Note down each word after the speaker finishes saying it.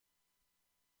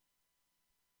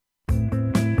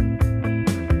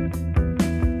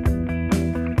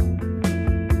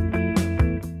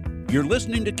You're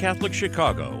listening to Catholic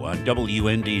Chicago on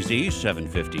WNDZ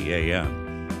 750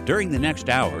 AM. During the next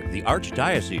hour, the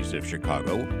Archdiocese of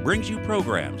Chicago brings you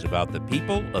programs about the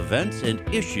people, events, and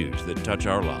issues that touch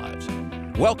our lives.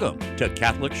 Welcome to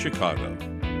Catholic Chicago.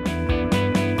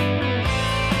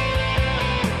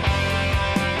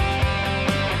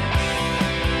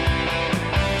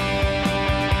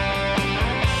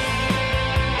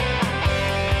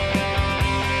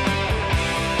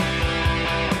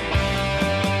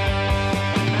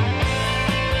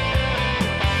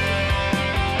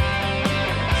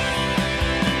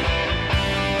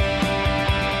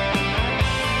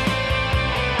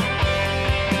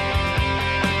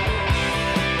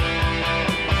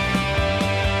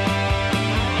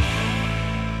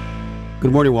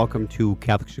 Good morning. Welcome to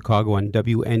Catholic Chicago on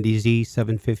WNDZ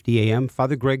 750 AM.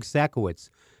 Father Greg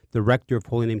Sakowicz, the rector of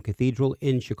Holy Name Cathedral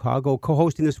in Chicago,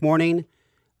 co-hosting this morning,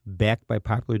 backed by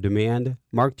popular demand.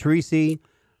 Mark Teresi,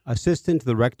 assistant to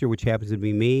the rector, which happens to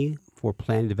be me, for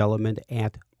planning development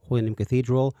at Holy Name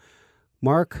Cathedral.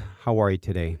 Mark, how are you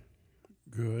today?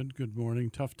 Good. Good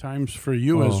morning. Tough times for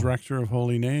you as rector of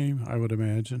Holy Name, I would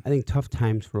imagine. I think tough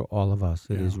times for all of us.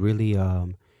 It is really...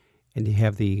 and to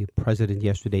have the president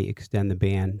yesterday extend the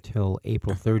ban till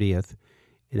April 30th,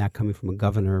 and not coming from a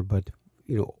governor, but,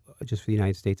 just for the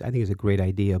United States, I think is a great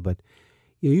idea. But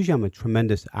usually I'm a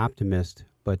tremendous optimist,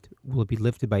 but will it be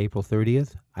lifted by April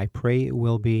 30th? I pray it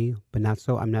will be, but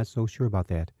I'm not so sure about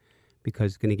that,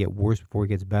 because it's going to get worse before it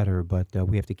gets better. But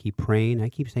we have to keep praying. I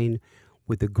keep saying,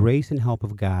 with the grace and help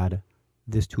of God,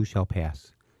 this too shall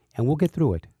pass. And we'll get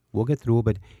through it. But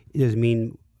it doesn't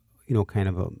mean...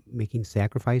 making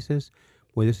sacrifices.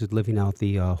 Boy, this is living out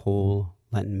the whole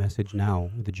Lenten message now,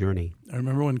 the journey. I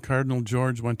remember when Cardinal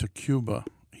George went to Cuba,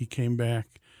 he came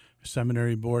back,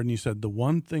 seminary board, and he said, the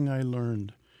one thing I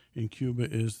learned in Cuba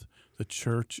is the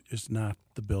church is not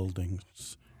the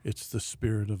buildings. It's the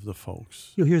spirit of the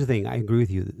folks. Here's the thing. I agree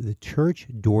with you. The church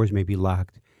doors may be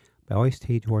locked, but I always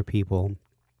say to our people,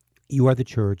 you are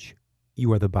the church,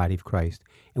 you are the body of Christ.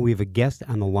 And we have a guest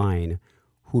on the line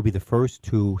who will be the first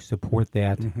to support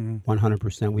that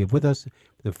 100%. We have with us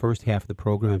the first half of the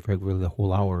program, and for really the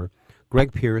whole hour,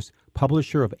 Greg Pierce,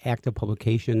 publisher of Active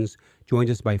Publications, joins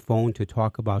us by phone to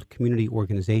talk about community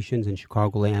organizations in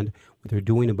Chicagoland, what they're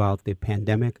doing about the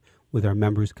pandemic with our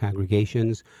members'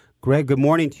 congregations. Greg, good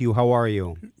morning to you. How are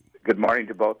you? Good morning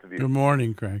to both of you. Good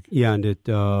morning, Greg. Yeah, and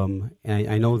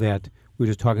I know that we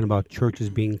were just talking about churches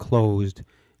being closed,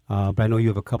 but I know you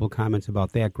have a couple of comments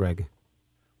about that, Greg.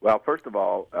 Well, first of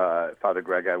all, Father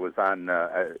Greg, I was on,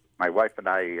 my wife and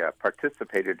I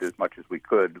participated as much as we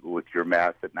could with your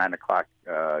Mass at 9 o'clock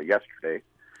yesterday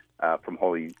from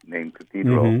Holy Name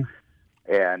Cathedral.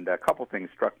 And a couple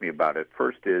things struck me about it.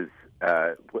 First is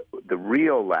the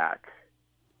real lack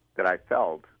that I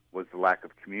felt was the lack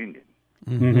of communion.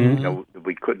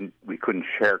 We couldn't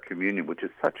share communion, which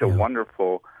is such a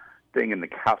wonderful thing in the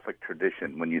Catholic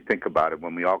tradition. When you think about it,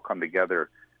 when we all come together,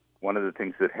 one of the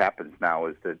things that happens now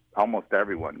is that almost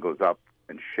everyone goes up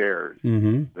and shares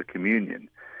the communion.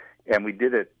 And we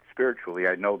did it spiritually,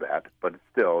 I know that, but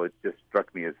still, it just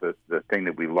struck me as the thing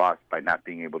that we lost by not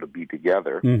being able to be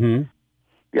together.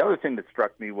 The other thing that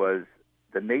struck me was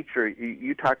the nature.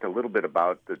 You talked a little bit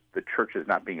about the church as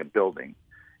not being a building,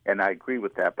 and I agree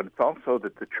with that, but it's also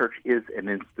that the church is an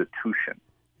institution.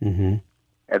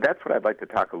 And that's what I'd like to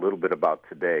talk a little bit about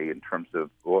today in terms of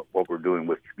what we're doing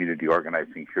with community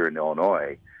organizing here in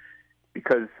Illinois,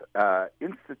 because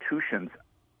institutions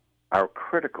are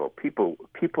critical. People.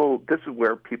 This is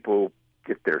where people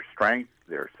get their strength,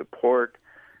 their support,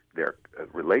 their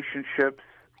relationships,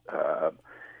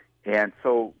 and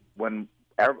so when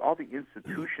all the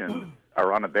institutions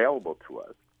are unavailable to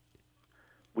us,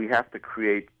 we have to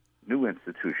create new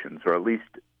institutions, or at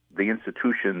least the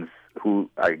institutions who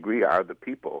I agree are the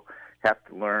people have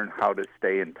to learn how to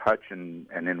stay in touch and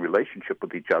in relationship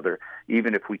with each other,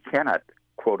 even if we cannot,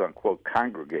 quote unquote,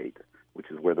 congregate, which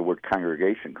is where the word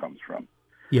congregation comes from.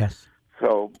 Yes.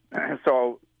 So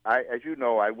as you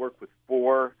know, I work with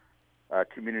 4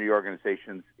 community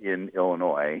organizations in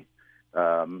Illinois.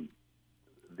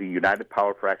 The United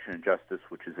Power for Action and Justice,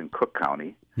 which is in Cook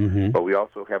County, but we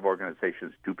also have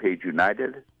organizations DuPage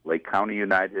United, Lake County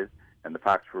United, and the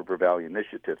Fox River Valley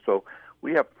Initiative. So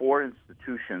we have 4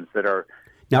 institutions that are...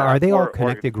 Now, are they all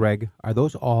connected, Greg? Are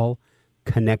those all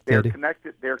connected?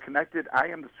 They're connected. I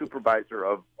am the supervisor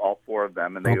of all 4 of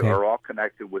them, and they are all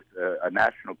connected with a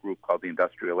national group called the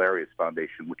Industrial Areas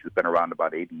Foundation, which has been around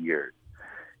about 80 years.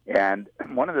 And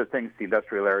one of the things the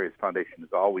Industrial Areas Foundation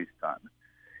has always done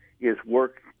is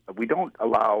work. We don't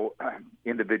allow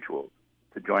individuals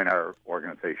to join our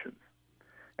organizations.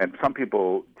 And some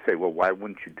people say, well, why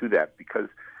wouldn't you do that? Because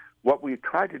what we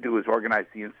try to do is organize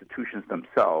the institutions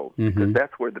themselves, because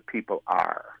that's where the people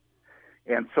are.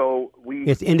 And so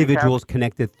it's individuals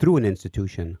connected through an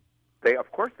institution.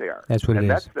 Of course they are. That's what it is.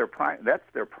 That's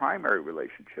their primary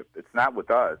relationship. It's not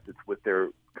with us. It's with their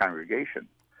congregation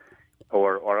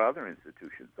or other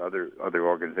institutions, other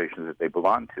organizations that they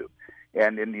belong to.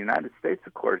 And in the United States,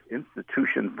 of course,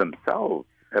 institutions themselves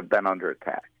have been under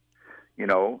attack.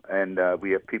 And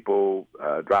we have people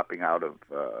dropping out of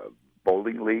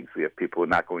bowling leagues. We have people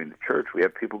not going to church. We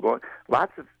have people going.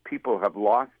 Lots of people have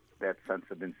lost that sense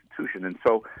of institution. And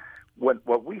so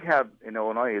what we have in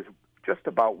Illinois is just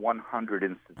about 100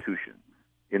 institutions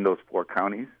in those 4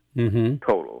 counties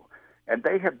total. And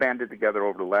they have banded together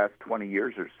over the last 20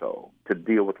 years or so to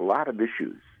deal with a lot of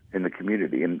issues in the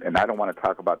community. And I don't want to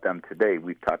talk about them today.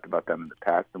 We've talked about them in the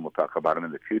past, and we'll talk about them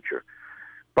in the future.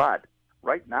 But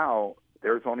right now,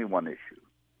 there's only one issue,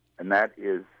 and that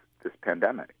is this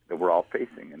pandemic that we're all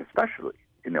facing, and especially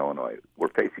in Illinois. We're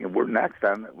facing it.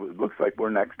 It looks like we're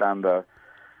next on the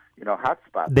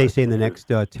hotspot. They say in the next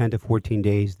 10 to 14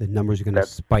 days, the numbers are going to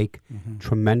spike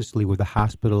tremendously, where the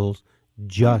hospitals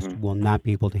just will not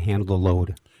be able to handle the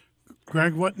load.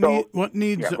 Greg, what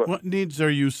needs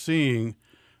are you seeing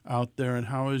out there, and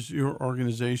how is your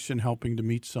organization helping to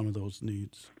meet some of those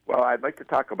needs? Well, I'd like to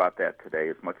talk about that today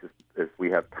as much as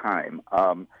we have time.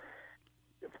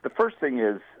 The first thing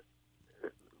is,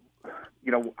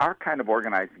 our kind of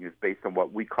organizing is based on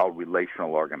what we call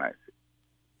relational organizing.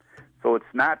 So it's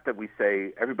not that we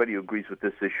say everybody who agrees with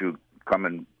this issue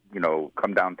come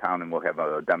downtown and we'll have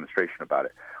a demonstration about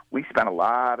it. We spend a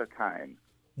lot of time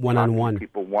one-on-one.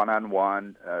 People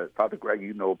one-on-one. Father Greg,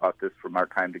 you know about this from our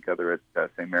time together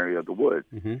at St. Mary of the Woods,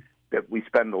 that we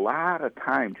spend a lot of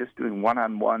time just doing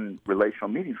one-on-one relational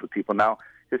meetings with people. Now,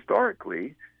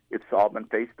 historically, it's all been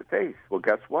face-to-face. Well,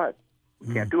 guess what?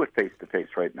 We can't do it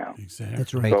face-to-face right now. Exactly.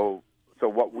 That's right. So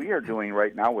what we are doing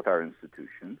right now with our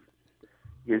institutions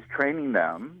is training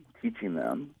them, teaching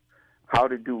them how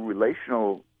to do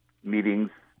relational meetings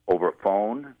over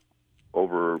phone,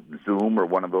 over Zoom, or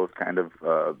one of those kind of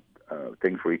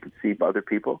things where you can see other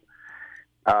people,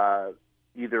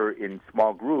 either in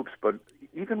small groups, but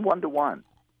even one-to-one.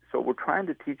 So we're trying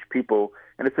to teach people,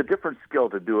 and it's a different skill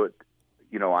to do it,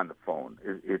 on the phone.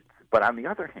 But on the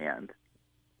other hand,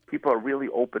 people are really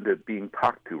open to being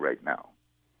talked to right now.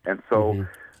 And so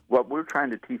what we're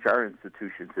trying to teach our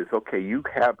institutions is, okay,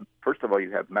 first of all,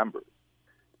 you have members.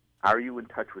 Are you in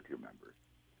touch with your members?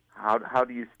 How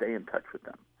do you stay in touch with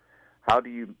them? How do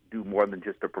you do more than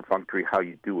just a perfunctory how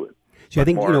you do it? So I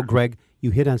think, Greg,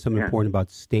 you hit on something important about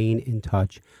staying in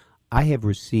touch. I have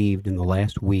received in the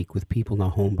last week with people now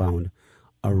homebound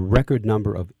a record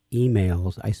number of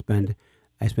emails. I spent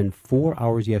 4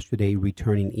 hours yesterday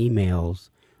returning emails,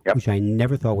 which I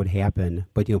never thought would happen.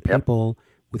 But, people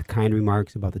with kind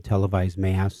remarks about the televised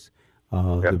Mass,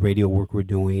 the radio work we're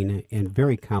doing, and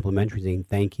very complimentary, saying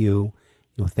thank you,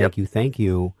 thank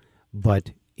you.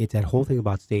 But it's that whole thing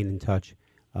about staying in touch.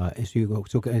 As you go,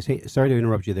 so can I say, sorry to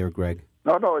interrupt you there, Greg.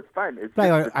 No, it's fine.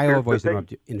 I always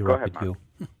interrupted you.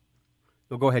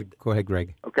 So go ahead,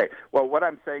 Greg. Okay. Well, what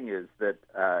I'm saying is that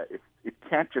it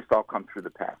can't just all come through the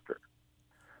pastor.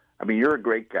 I mean, you're a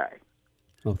great guy.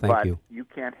 Oh, thank you. But you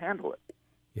can't handle it.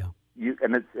 Yeah.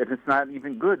 And it's not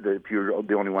even good if you're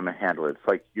the only one to handle it. It's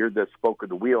like you're the spoke of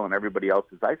the wheel and everybody else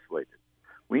is isolated.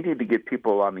 We need to get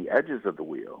people on the edges of the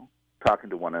wheel talking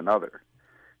to one another.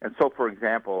 And so, for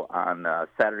example, on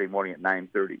Saturday morning at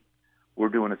 9:30, we're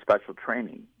doing a special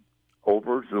training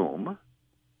over Zoom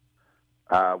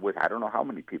with I don't know how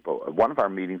many people. One of our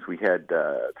meetings, we had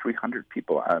 300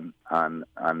 people on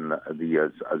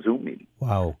the Zoom meeting.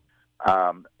 Wow.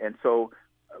 And so,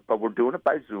 but we're doing it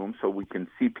by Zoom so we can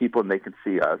see people and they can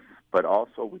see us, but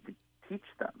also we can teach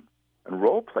them and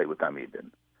role play with them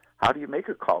even. How do you make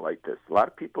a call like this? A lot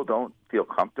of people don't feel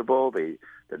comfortable. They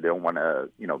don't want to,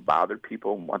 bother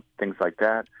people and want things like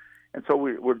that. And so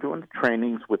we're doing the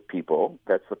trainings with people.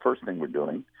 That's the first thing we're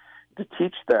doing, to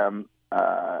teach them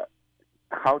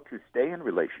how to stay in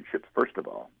relationships, first of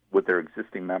all, with their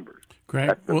existing members.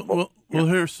 Great. We'll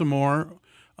hear some more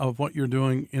of what you're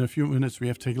doing in a few minutes. We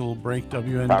have to take a little break.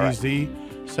 WNDZ,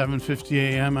 750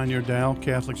 a.m. on your dial,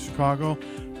 Catholic Chicago.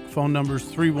 Phone number is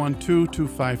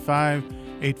 312-255-8408,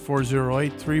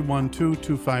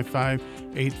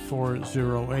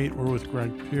 312-255-8408. We're with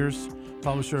Greg Pierce,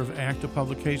 publisher of Acta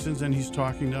Publications, and he's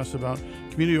talking to us about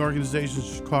community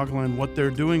organizations in Chicagoland, what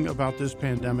they're doing about this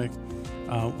pandemic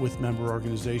with member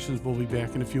organizations. We'll be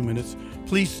back in a few minutes.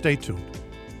 Please stay tuned.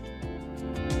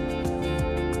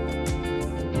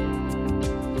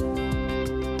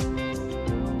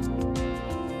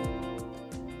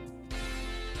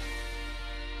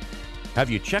 Have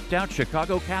you checked out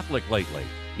Chicago Catholic lately?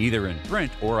 Either in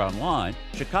print or online,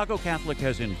 Chicago Catholic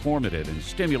has informative and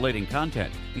stimulating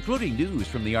content, including news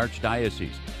from the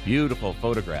Archdiocese, beautiful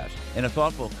photographs, and a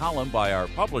thoughtful column by our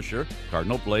publisher,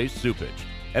 Cardinal Blaise Cupich.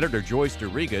 Editor Joyce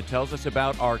DeRiga tells us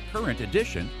about our current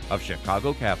edition of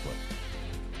Chicago Catholic.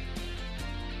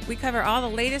 We cover all the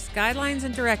latest guidelines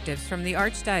and directives from the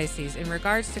Archdiocese in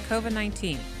regards to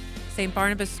COVID-19. St.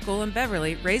 Barnabas School in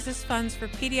Beverly raises funds for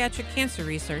pediatric cancer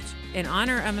research in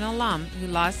honor of an alum who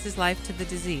lost his life to the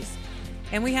disease.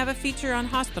 And we have a feature on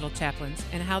hospital chaplains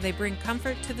and how they bring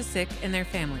comfort to the sick and their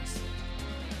families.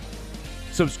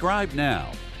 Subscribe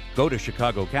now. Go to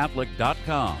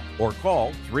chicagocatholic.com or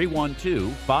call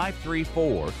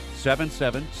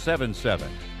 312-534-7777.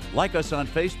 Like us on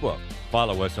Facebook.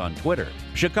 Follow us on Twitter.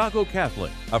 Chicago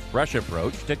Catholic, a fresh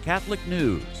approach to Catholic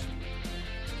news.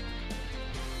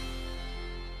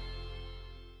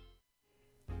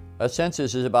 A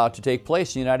census is about to take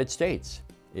place in the United States.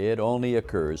 It only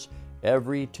occurs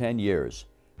every 10 years,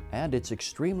 and it's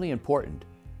extremely important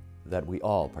that we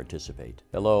all participate.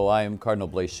 Hello, I'm Cardinal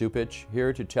Blaise Cupich,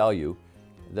 here to tell you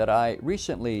that I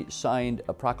recently signed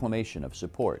a proclamation of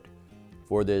support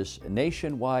for this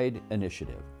nationwide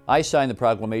initiative. I signed the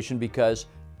proclamation because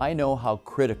I know how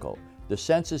critical the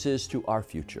census is to our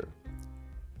future.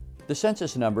 The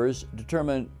census numbers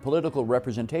determine political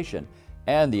representation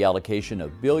and the allocation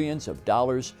of billions of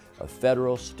dollars of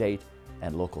federal, state,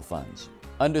 and local funds.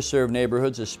 Underserved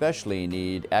neighborhoods especially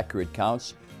need accurate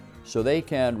counts so they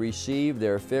can receive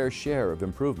their fair share of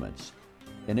improvements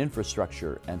in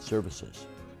infrastructure and services.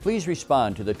 Please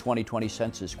respond to the 2020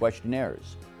 census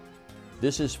questionnaires.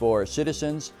 This is for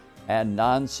citizens and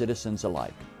non-citizens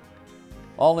alike.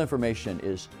 All information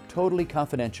is totally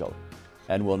confidential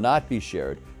and will not be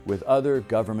shared with other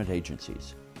government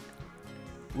agencies.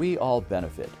 We all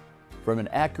benefit from an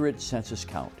accurate census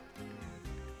count.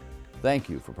 Thank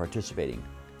you for participating,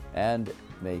 and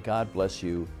may God bless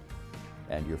you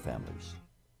and your families.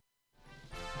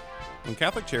 When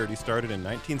Catholic Charities started in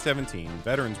 1917,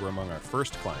 veterans were among our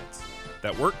first clients.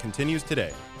 That work continues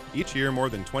today. Each year, more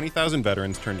than 20,000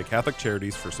 veterans turn to Catholic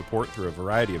Charities for support through a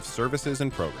variety of services and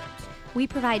programs. We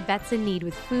provide vets in need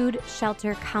with food,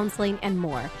 shelter, counseling, and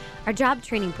more. Our job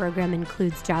training program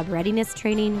includes job readiness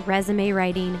training, resume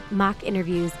writing, mock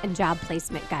interviews, and job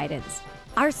placement guidance.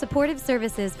 Our supportive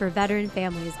services for veteran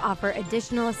families offer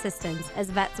additional assistance as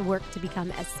vets work to become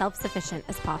as self-sufficient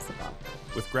as possible.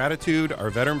 With gratitude, our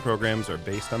veteran programs are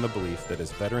based on the belief that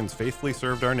as veterans faithfully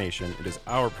served our nation, it is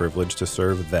our privilege to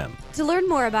serve them. To learn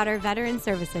more about our veteran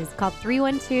services, call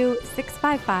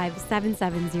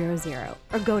 312-655-7700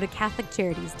 or go to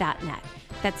CatholicCharities.net.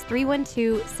 That's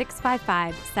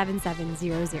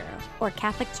 312-655-7700 or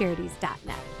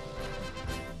CatholicCharities.net.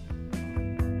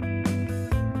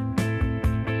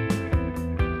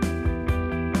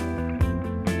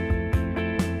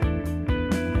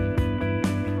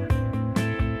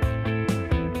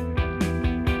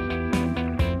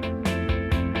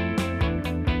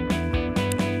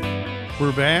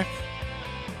 We're back.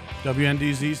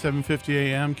 WNDZ 750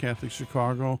 AM, Catholic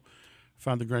Chicago.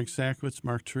 Father Greg Sakowicz,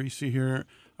 Mark Teresi here.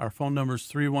 Our phone number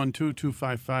is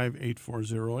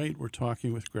 312-255-8408. We're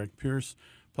talking with Greg Pierce,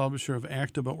 publisher of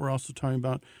ACTA, but we're also talking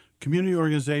about community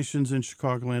organizations in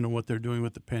Chicagoland and what they're doing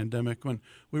with the pandemic. When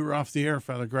we were off the air,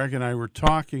 Father Greg and I were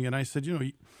talking, and I said,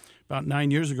 about 9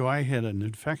 years ago, I had an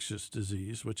infectious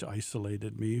disease, which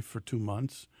isolated me for 2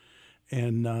 months.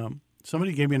 And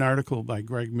somebody gave me an article by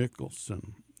Greg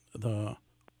Mickelson, the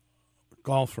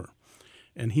golfer,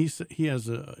 and he has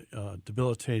a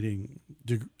debilitating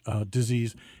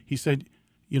disease. He said,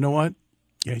 you know what?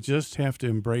 You just have to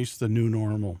embrace the new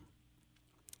normal.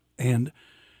 And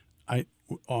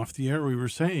off the air, we were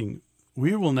saying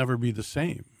we will never be the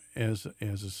same as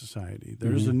a society.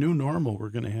 There's a new normal we're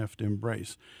going to have to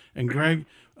embrace. And Greg,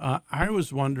 I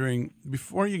was wondering,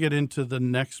 before you get into the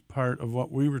next part of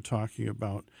what we were talking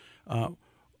about,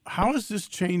 how has this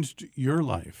changed your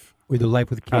life? Or the life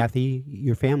with Kathy,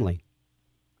 your family?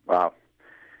 Wow.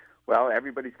 Well,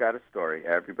 everybody's got a story.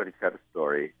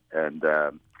 And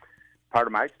part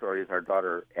of my story is our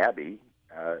daughter, Abby,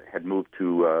 had moved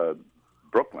to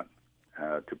Brooklyn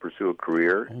to pursue a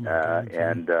career.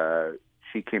 And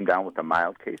she came down with a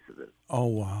mild case of this. Oh,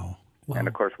 wow. And,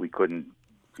 of course, we couldn't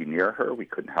be near her. We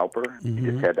couldn't help her. We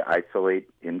just had to isolate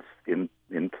in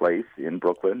place in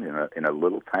Brooklyn in a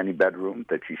little tiny bedroom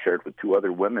that she shared with two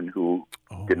other women who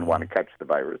didn't want to catch the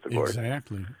virus, of course.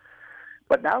 Exactly.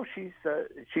 But now she's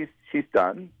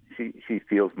done. She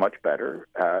feels much better.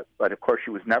 But of course,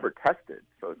 she was never tested,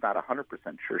 so it's not 100%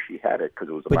 sure she had it because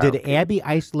it was. But did Abby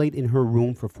isolate in her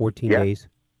room for 14 days?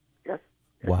 Yes.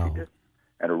 Wow. She did.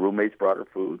 and her roommates brought her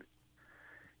food,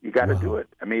 you got to do it.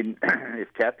 I mean,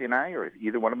 if Kathy and I, or if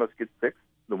either one of us gets sick,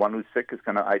 the one who's sick is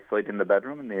going to isolate in the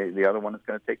bedroom, and the other one is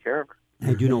going to take care of her.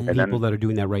 I do know people that are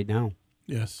doing that right now.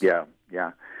 Yes. Yeah.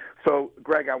 So,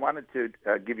 Greg, I wanted to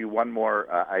give you one more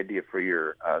idea for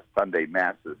your Sunday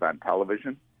masses on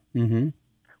television. Mm-hmm.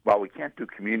 While we can't do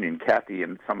communion, Kathy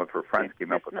and some of her friends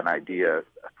came up with an idea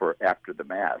for after the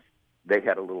Mass. They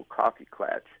had a little coffee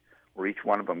clutch where each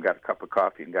one of them got a cup of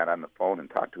coffee and got on the phone and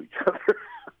talked to each other.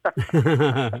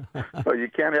 So you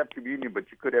can't have communion, but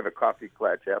you could have a coffee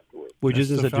clutch afterwards. Which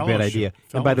isn't such a bad idea.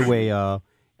 And by the way, I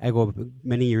go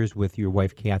many years with your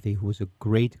wife, Kathy, who was a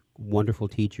great, wonderful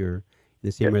teacher in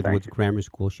the St. Mary of the Woods Grammar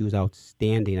School. She was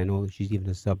outstanding. I know she's even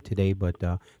a sub today, but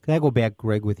can I go back,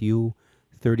 Greg, with you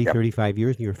 35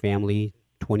 years in your family,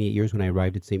 28 years when I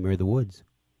arrived at St. Mary of the Woods.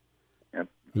 Yep.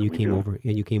 And you came over.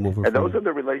 And those are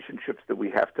the relationships that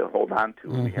we have to hold on to.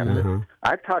 We have to,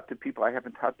 I've talked to people I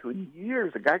haven't talked to in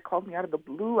years. A guy called me out of the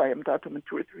blue. I haven't talked to him in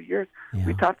 2 or 3 years. Yeah.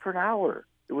 We talked for an hour.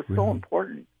 It was so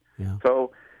important. Yeah.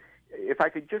 So if I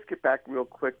could just get back real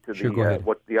quick to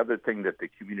what the other thing that the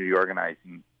community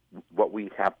organizing, what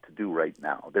we have to do right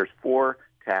now. There's 4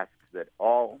 tasks that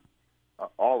all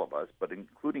of us, but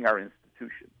including our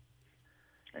institutions,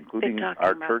 including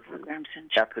our churches,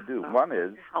 have to do. One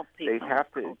is they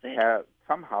have to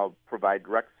somehow provide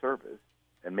direct service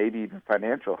and maybe even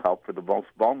financial help for the most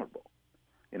vulnerable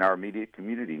in our immediate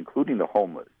community, including the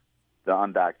homeless, the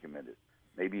undocumented,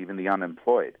 maybe even the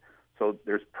unemployed. So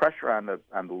there's pressure on the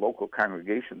local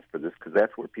congregations for this because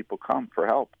that's where people come for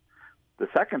help. The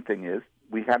second thing is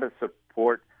we have to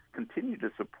continue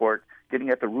to support getting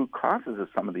at the root causes of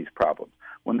some of these problems.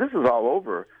 When this is all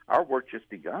over, our work just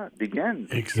begins.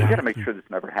 Exactly. We got to make sure this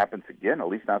never happens again, at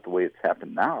least not the way it's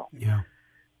happened now. Yeah.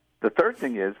 The third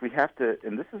thing is we have to,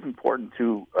 and this is important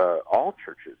to all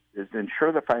churches, is to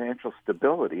ensure the financial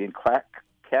stability and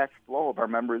cash flow of our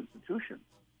member institutions.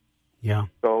 Yeah.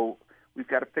 So we've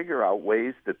got to figure out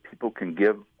ways that people can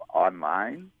give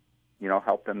online,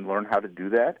 help them learn how to do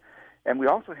that. And we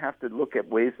also have to look at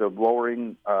ways of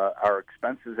lowering our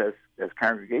expenses as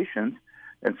congregations.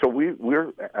 And so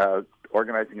we're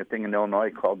organizing a thing in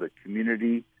Illinois called the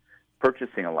Community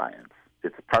Purchasing Alliance.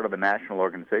 It's part of a national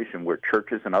organization where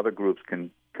churches and other groups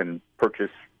can purchase,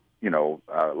 a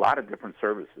lot of different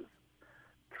services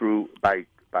by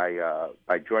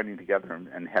joining together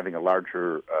and having a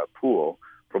larger pool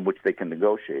from which they can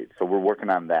negotiate. So we're working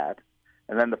on that.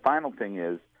 And then the final thing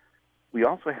is we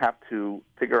also have to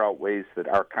figure out ways that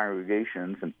our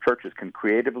congregations and churches can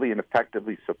creatively and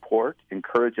effectively support,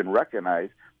 encourage, and recognize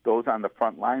those on the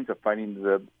front lines of fighting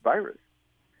the virus.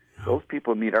 Those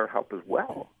people need our help as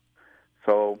well.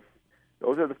 So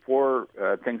those are the 4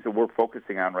 things that we're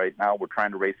focusing on right now. We're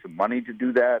trying to raise some money to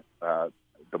do that.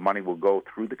 The money will go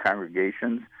through the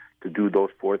congregations to do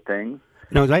those 4 things.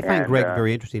 Now, what I find, Greg,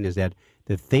 very interesting is that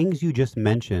the things you just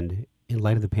mentioned in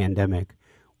light of the pandemic,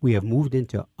 we have moved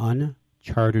into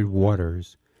uncharted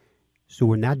waters. So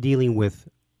we're not dealing with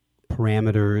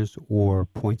parameters or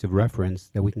points of reference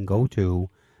that we can go to.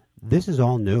 This is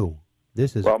all new.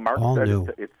 This is Mark all said new.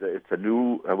 It's a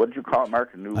new. What did you call it,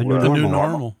 Mark? A new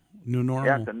normal.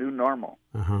 Yeah, it's a new normal.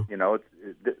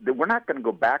 We're not going to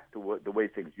go back to the way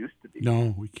things used to be.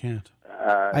 No, we can't.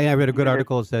 I read a good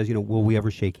article that says, will we ever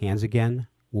shake hands again?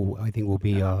 I think we'll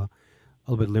be a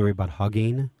little bit leery about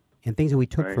hugging and things that we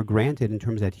took for granted in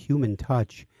terms of that human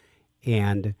touch.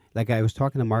 And like I was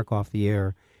talking to Mark off the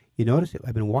air, you notice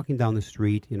I've been walking down the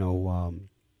street,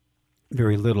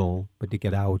 very little, but to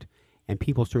get out, and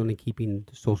people certainly keeping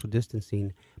social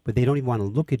distancing, but they don't even want to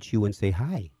look at you and say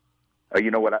hi. You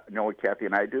know what Kathy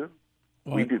and I do?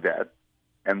 What? We do that,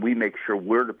 and we make sure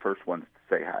we're the first ones to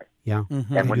say hi. Yeah.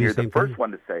 Mm-hmm. And when you're the first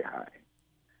one to say hi,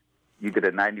 you get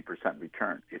a 90%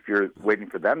 return. If you're waiting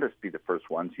for them to be the first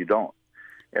ones, you don't.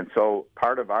 And so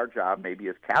part of our job maybe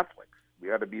as Catholics,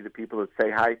 we ought to be the people that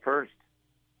say hi first.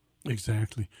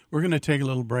 Exactly. We're going to take a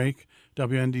little break.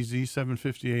 WNDZ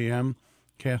 750 AM,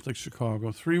 Catholic Chicago.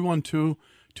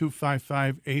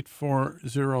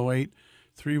 312-255-8408.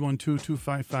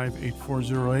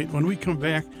 312-255-8408. When we come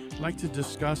back, I'd like to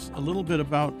discuss a little bit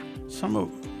about some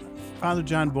of Father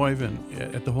John Boyven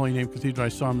at the Holy Name Cathedral. I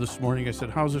saw him this morning. I said,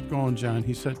 "How's it going, John?"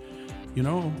 He said,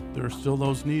 there are still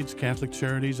those needs, Catholic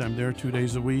Charities. I'm there 2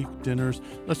 days a week, dinners.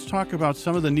 Let's talk about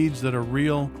some of the needs that are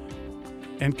real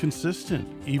and consistent,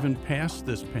 even past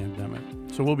this pandemic.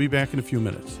 So we'll be back in a few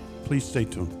minutes. Please stay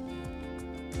tuned.